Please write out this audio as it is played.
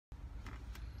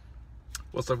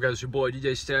What's up, guys? It's your boy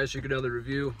DJ Stash. Check another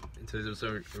review. In today's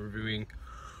episode, I'm reviewing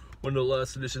one of the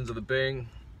last editions of the Bang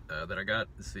that I got.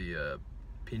 It's the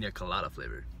Pina Colada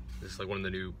flavor. It's like one of the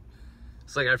new.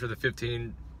 It's like after the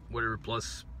 15 whatever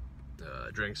plus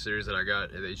drink series that I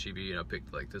got at HEB, and I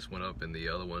picked like this one up and the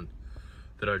other one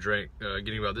that I drank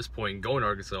getting about this point going to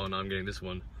Arkansas, and now I'm getting this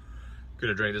one.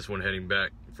 Gonna drink this one heading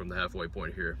back from the halfway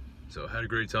point here. So had a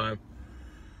great time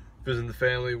visiting the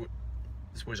family.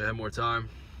 Just wish I had more time.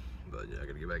 But yeah, I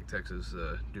gotta get back to Texas,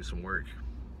 do some work.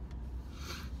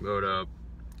 But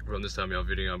around this time y'all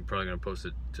video, I'm probably gonna post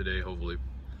it today, hopefully.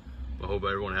 But I hope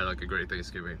everyone had like a great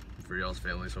Thanksgiving for y'all's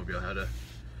families. Hope y'all had a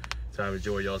time to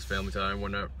enjoy y'all's family time,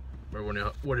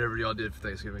 whatever y'all did for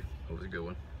Thanksgiving. Hope it was a good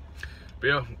one. But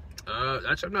yeah,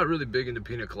 actually I'm not really big into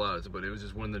pina coladas, but it was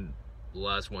just one of the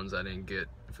last ones I didn't get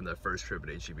from that first trip at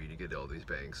HEB to get all these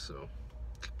bangs. So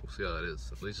we'll see how that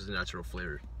is. At least it's a natural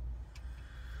flavor.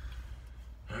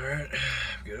 Alright,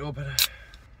 get it open.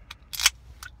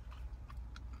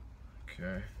 Okay,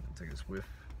 I'll take this whiff.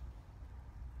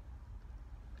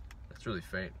 That's really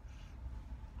faint.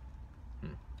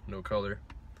 No color.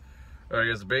 Alright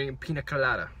guys, Bang Pina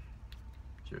Colada.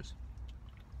 Cheers.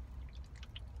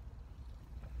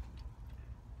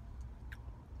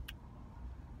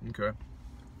 Okay.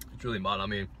 It's really mild. I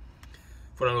mean,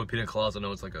 if I don't know pina coladas, I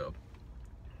know it's like a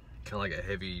kind of like a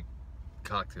heavy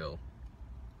cocktail.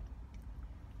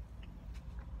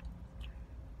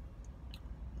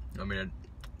 I mean,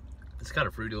 it's kind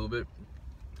of fruity a little bit.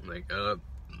 Like,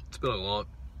 it's been a long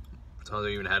time I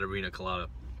even had a pina colada.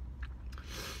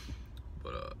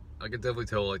 But I can definitely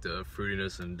tell like the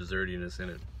fruitiness and dessertiness in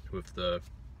it with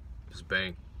this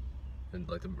Bang and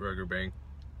like the regular Bang.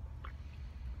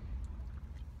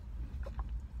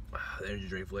 The energy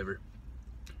drink flavor.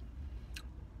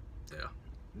 Yeah,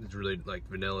 it's really like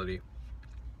vanilla-y.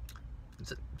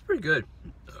 It's pretty good.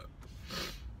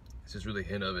 It's just really a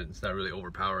hint of it. It's not really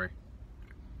overpowering.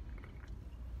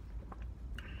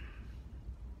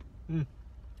 I'm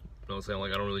not saying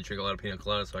like I don't really drink a lot of pina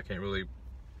colada, so I can't really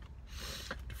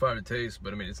define the taste.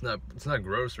 But I mean, it's not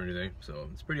gross or anything, so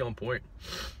it's pretty on point.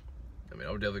 I mean,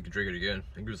 I would definitely drink it again.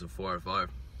 I think it was a 4 out of 5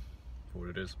 for what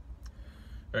it is.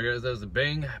 Alright guys, that was the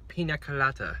Bang Pina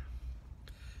Colada.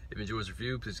 If you enjoyed this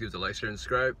review, please give it a like, share, and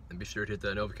subscribe. And be sure to hit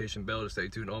that notification bell to stay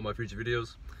tuned to all my future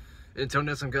videos. Until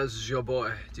next time guys, this is your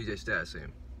boy, DJ Stat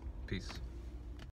saying peace.